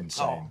 Everyone's like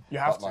insane. You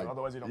have but, to,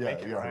 otherwise you don't make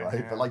it. Yeah, right?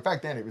 right. But like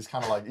back then, it was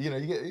kind of like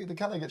you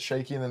kind of get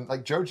shaky, and then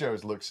like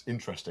JoJo's looks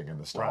interesting in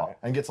the start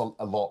and gets a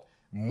lot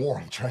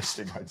more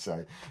interesting, I'd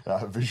say,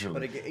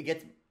 visually. But it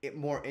gets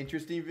more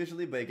interesting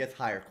visually, but it gets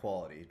higher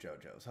quality.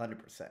 JoJo's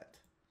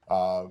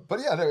 100%. But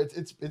yeah, no,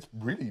 it's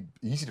really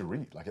easy to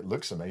read. Like it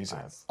looks amazing.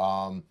 Nice.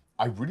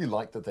 I really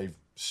like that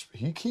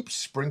he keeps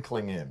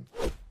sprinkling in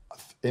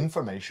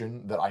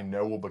information that I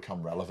know will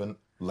become relevant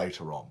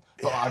later on.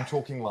 But I'm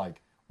talking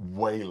like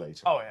way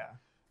later. Oh yeah.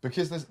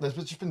 Because there's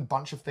just been a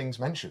bunch of things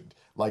mentioned.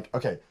 Like,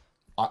 okay,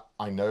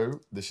 I know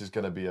this is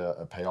going to be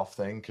a payoff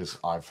thing because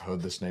I've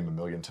heard this name a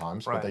million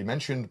times, but they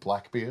mentioned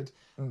Blackbeard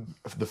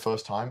for the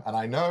first time, and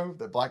I know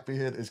that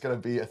Blackbeard is going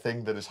to be a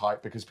thing that is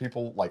hyped because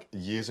people like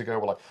years ago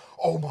were like,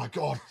 "Oh my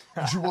god,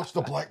 did you watch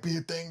the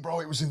Blackbeard thing,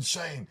 bro? It was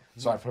insane."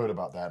 So I've heard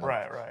about that.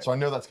 Right. So I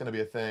know that's going to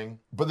be a thing,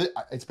 but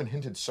it's been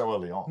hinted so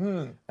early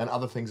on, and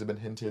other things have been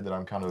hinted that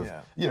I'm kind of,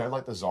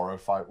 like the Zorro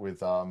fight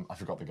with I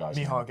forgot the guy's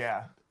name. Mihawk,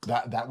 yeah.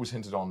 That was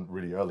hinted on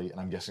really early, and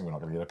I'm guessing we're not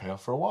going to get a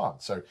payoff for a while.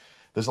 So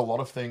there's a lot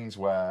of things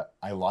where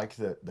I like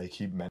that they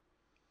keep mentioning.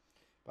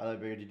 By the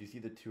way, did you see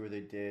the tour they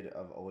did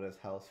of Oda's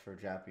house for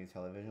Japanese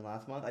television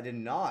last month? I did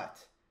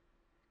not.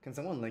 Can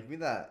someone link me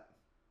that?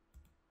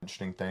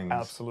 Mentioning things,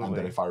 absolutely, and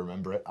then if I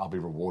remember it, I'll be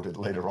rewarded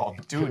later on.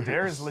 Dude,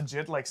 there's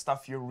legit like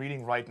stuff you're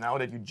reading right now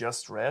that you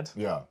just read.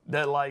 Yeah.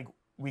 That like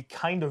we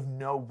kind of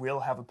know will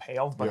have a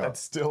payoff, but that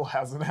still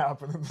hasn't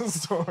happened in the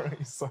story.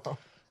 So.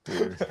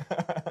 Dude.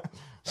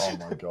 Oh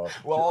my god.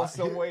 Well,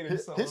 also waiting.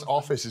 His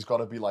office has got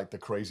to be like the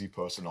crazy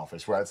person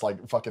office where it's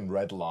like fucking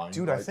red line.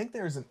 Dude, like, I think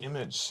there's an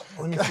image.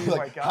 Let me see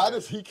like, how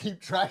does he keep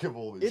track of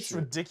all this It's shit?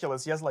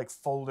 ridiculous. He has like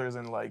folders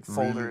and like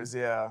folders,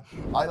 yeah.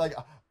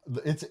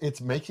 It's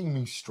making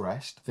me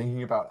stressed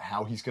thinking about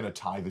how he's going to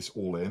tie this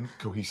all in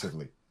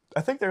cohesively.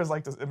 I think there's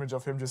like this image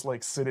of him just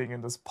like sitting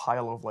in this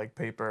pile of like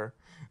paper.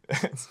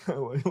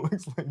 So it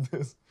looks like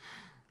this.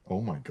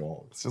 Oh my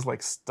god. It's just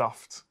like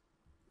stuffed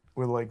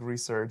with like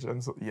research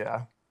and so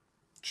yeah.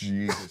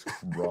 Jesus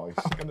Christ.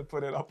 I'm gonna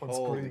put it up on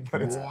screen,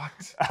 but it's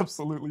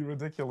absolutely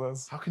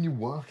ridiculous. How can you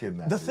work in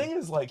that? The thing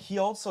is, like, he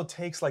also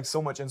takes like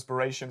so much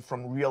inspiration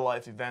from real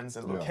life events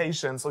and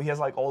locations. So he has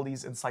like all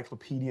these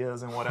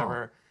encyclopedias and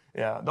whatever.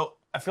 Yeah, though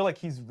I feel like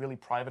he's really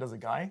private as a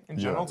guy in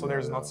general. So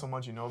there's not so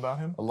much you know about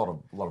him. A lot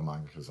of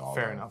mangakas are.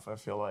 Fair enough. I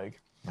feel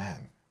like.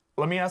 Man.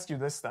 Let me ask you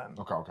this then.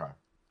 Okay.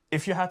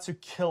 If you had to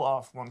kill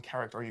off one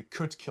character, or you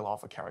could kill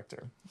off a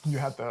character,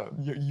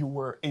 you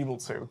were able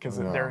to, because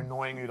they're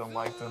annoying, you don't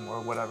like them,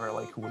 or whatever,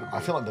 like, who would it be? I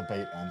feel like the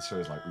bait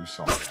answer is like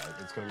Usopp, right?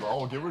 It's gonna be,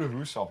 oh, get rid of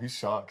Usopp, he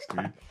sucks,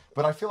 dude.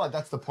 But I feel like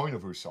that's the point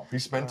of Usopp.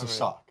 He's meant to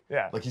suck.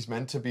 Yeah. Like, he's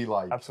meant to be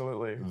like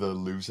absolutely the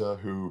loser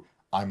who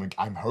I'm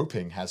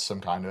hoping has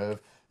some kind of,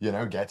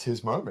 gets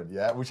his moment,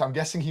 which I'm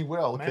guessing he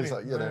will, because,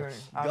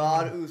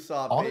 God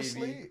Usopp,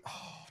 honestly, baby.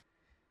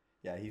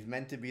 Yeah, he's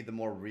meant to be the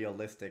more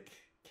realistic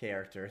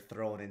character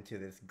thrown into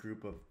this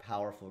group of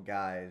powerful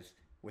guys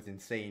with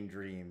insane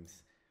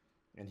dreams,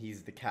 and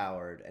he's the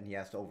coward, and he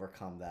has to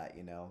overcome that,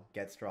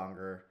 get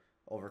stronger,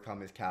 overcome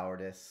his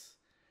cowardice.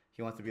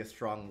 He wants to be a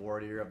strong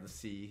warrior of the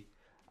sea.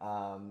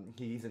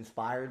 He's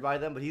inspired by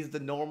them, but he's the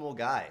normal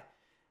guy,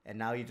 and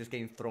now he's just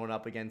getting thrown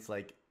up against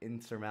like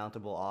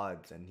insurmountable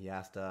odds, and he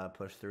has to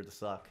push through the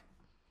suck.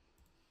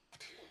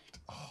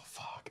 Oh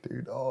fuck,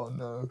 dude. Oh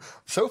no.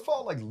 So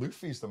far, like,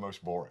 Luffy's the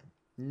most boring.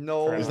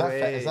 No Is that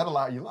way. is that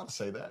allowed? You allowed to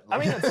say that? I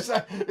mean, it's is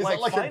that like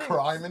like a fighting-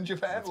 crime in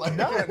Japan? Like,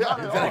 No, not at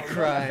all. that a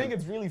crime? I think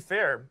it's really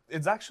fair.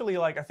 It's actually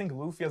like I think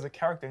Luffy as a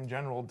character in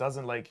general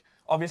doesn't like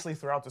obviously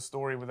throughout the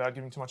story without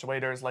giving too much away.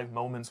 There's like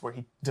moments where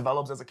he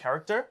develops as a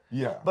character.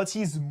 Yeah. But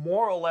he's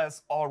more or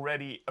less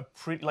already a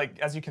pretty like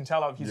as you can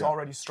tell he's Yeah.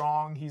 already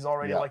strong. He's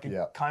already Yeah, like a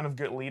yeah. kind of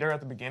good leader at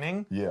the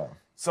beginning. Yeah.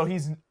 So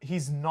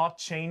he's not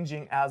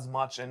changing as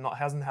much and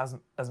hasn't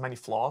as many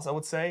flaws, I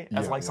would say,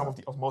 as Yeah, like some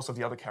yeah. of most of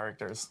the other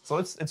characters. So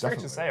it's fair to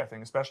Definitely. say, I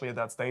think, especially at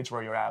that stage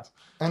where you're at.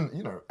 And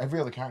you know,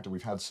 every other character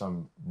we've had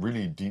some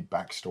really deep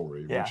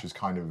backstory, Yeah. which has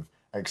kind of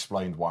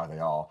explained why they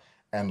are.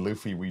 And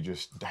Luffy, we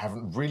just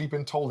haven't really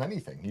been told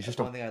anything. He's just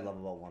One thing I love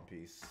about One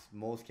Piece.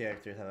 Most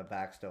characters have a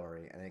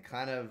backstory, and it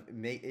kind of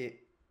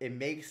it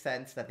makes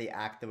sense that they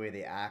act the way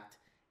they act,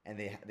 and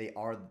they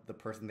are the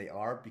person they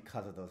are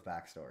because of those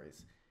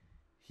backstories.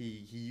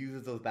 He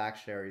uses those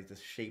backstories to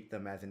shape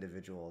them as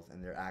individuals,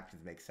 and their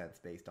actions make sense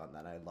based on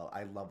that.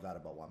 I love that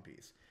about One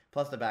Piece.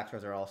 Plus, the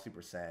backstories are all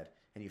super sad,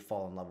 and you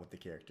fall in love with the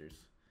characters.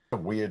 a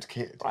weird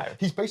kid. Right.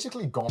 He's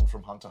basically gone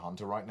from Hunter x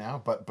Hunter right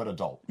now, but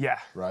adult. Yeah.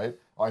 Right?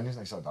 Oh, I knew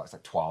they said that. It's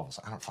like 12 or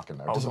something. I don't fucking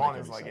know. It Oh, doesn't Gon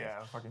make is any like, sense.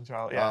 yeah, fucking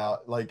child. Yeah.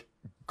 Like,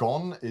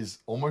 Gon is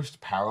almost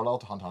parallel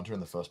to Hunter x Hunter in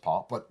the first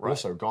part, but Right.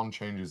 also Gon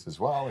changes as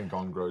well, and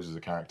Gon grows as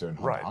a character in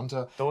Hunter Right. x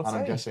Hunter. So let's And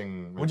I'm say,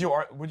 guessing... would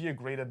you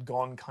agree that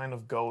Gon kind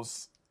of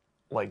goes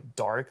like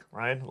dark,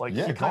 right? Like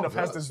Yeah, he kind Gon of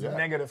has does, this yeah.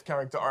 negative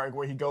character arc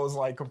where he goes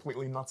like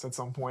completely nuts at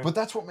some point. But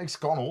that's what makes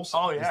Gon awesome.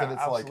 Oh, is yeah, that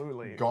it's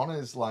absolutely. Like, Gon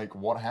is like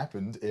what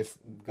happened if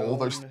all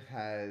those... Gon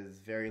has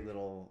very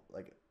little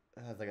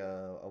has like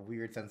a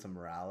weird sense of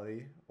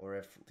morality, or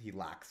if he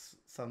lacks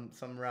some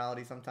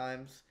morality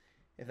sometimes,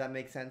 if that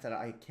makes sense.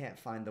 I can't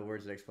find the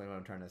words to explain what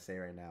I'm trying to say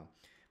right now,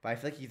 but I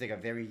feel like he's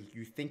like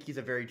you think he's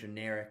a very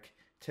generic,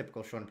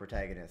 typical shonen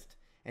protagonist,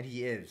 and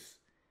he is,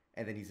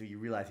 and then you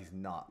realize he's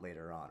not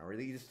later on, or at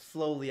least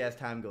slowly as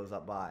time goes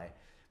up by.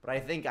 But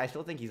I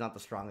still think he's not the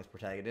strongest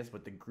protagonist,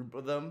 but the group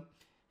of them,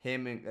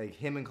 him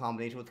in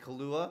combination with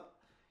Kahlua,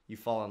 you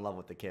fall in love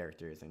with the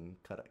characters, and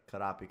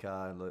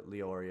Karapika and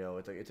Leorio.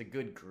 It's a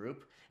good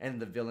group, and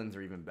the villains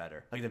are even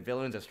better. Like the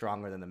villains are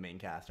stronger than the main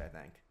cast, I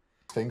think.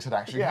 things had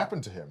actually Yeah.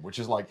 happened to him, which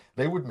is like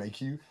they would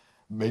make you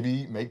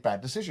maybe make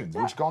bad decisions,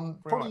 which Gon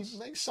probably much.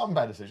 makes some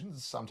bad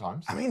decisions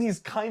sometimes. I mean, he's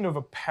kind of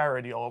a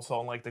parody also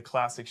on like the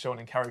classic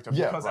shonen character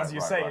Yeah, because, as right, you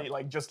right, say, right.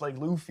 like just like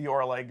Luffy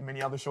or like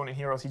many other shonen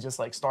heroes, he just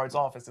like starts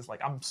off as this like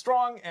I'm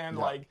strong and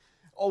Yeah. like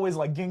always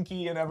like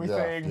ginky and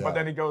everything, yeah. but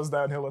then he goes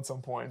downhill at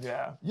some point.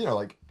 Yeah, You know,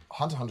 like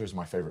Hunter x Hunter is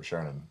my favorite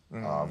shonen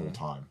of all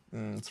time.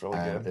 it's really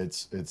And good.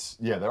 it's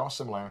yeah, there are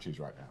similarities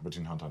right now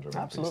between Hunter x Hunter and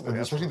One Piece. Absolutely, And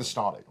especially absolutely. the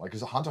starting. Like,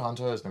 because Hunter x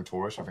Hunter is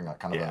notorious for having that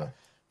kind of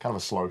Yeah. a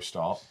slow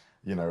start.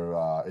 You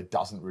know, it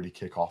doesn't really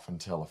kick off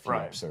until a few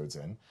Right. episodes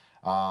in.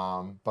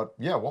 But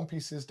yeah, One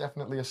Piece is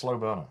definitely a slow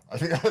burner. I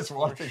think that's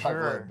one thing I've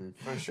sure, learned, dude.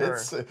 for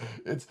sure.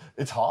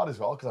 It's hard as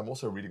well because I'm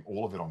also reading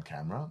all of it on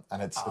camera,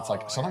 and it's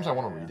like sometimes I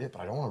want to read it,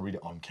 but I don't want to read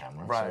it on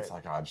camera. So Right. it's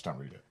like I just don't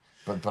read it.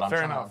 But I'm Fair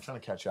trying, enough. I'm trying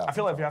to catch up. I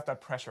feel like if you have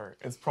that pressure,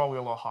 it's probably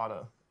a lot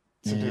harder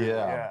to do.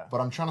 Yeah, But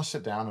I'm trying to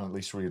sit down and at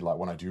least read, like,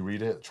 when I do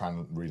read it, try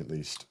and read at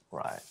least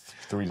right.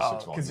 3 to 6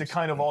 volumes. Because you're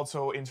kind of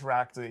also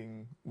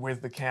interacting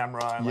with the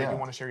camera and like you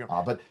want to share your.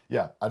 But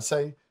yeah, I'd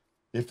say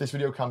if this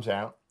video comes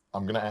out,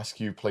 I'm going to ask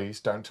you,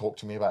 please don't talk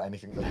to me about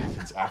anything that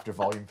happens after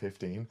volume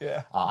 15.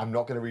 Yeah. I'm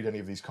not going to read any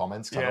of these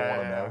comments 'cause I don't Yeah,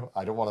 want to yeah. know.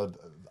 I don't want to.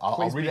 I'll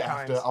Please read be it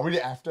after. kind. I'll read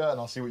it after, and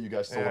I'll see what you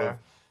guys thought Yeah. of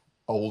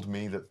old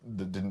me that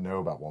didn't know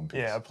about One Piece.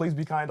 Yeah, please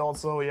be kind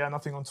also. Yeah,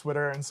 nothing on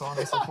Twitter and so on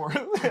and so forth.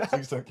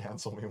 Please don't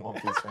cancel me, One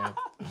Piece fan.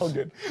 Oh,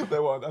 good. They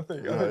won't. I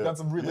think Yeah, that's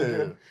a really yeah,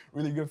 good,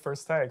 really good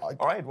first take. All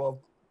right. Well,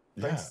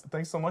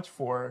 thanks so much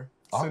for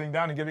sitting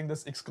down and giving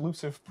this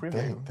exclusive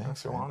preview.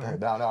 Thanks, so man. honored.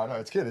 No,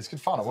 it's good. It's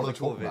good fun. I want really to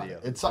talk cool about video.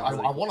 it. It's It's I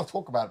really want to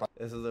talk about it. But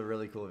This is a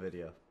really cool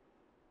video.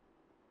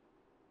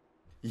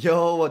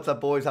 Yo, what's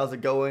up, boys? How's it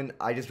going?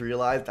 I just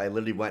realized I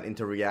literally went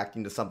into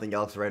reacting to something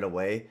else right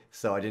away,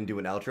 so I didn't do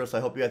an outro. So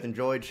I hope you guys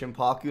enjoyed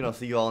Shimpaku, and I'll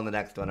see you all in the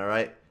next one,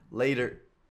 alright? Later.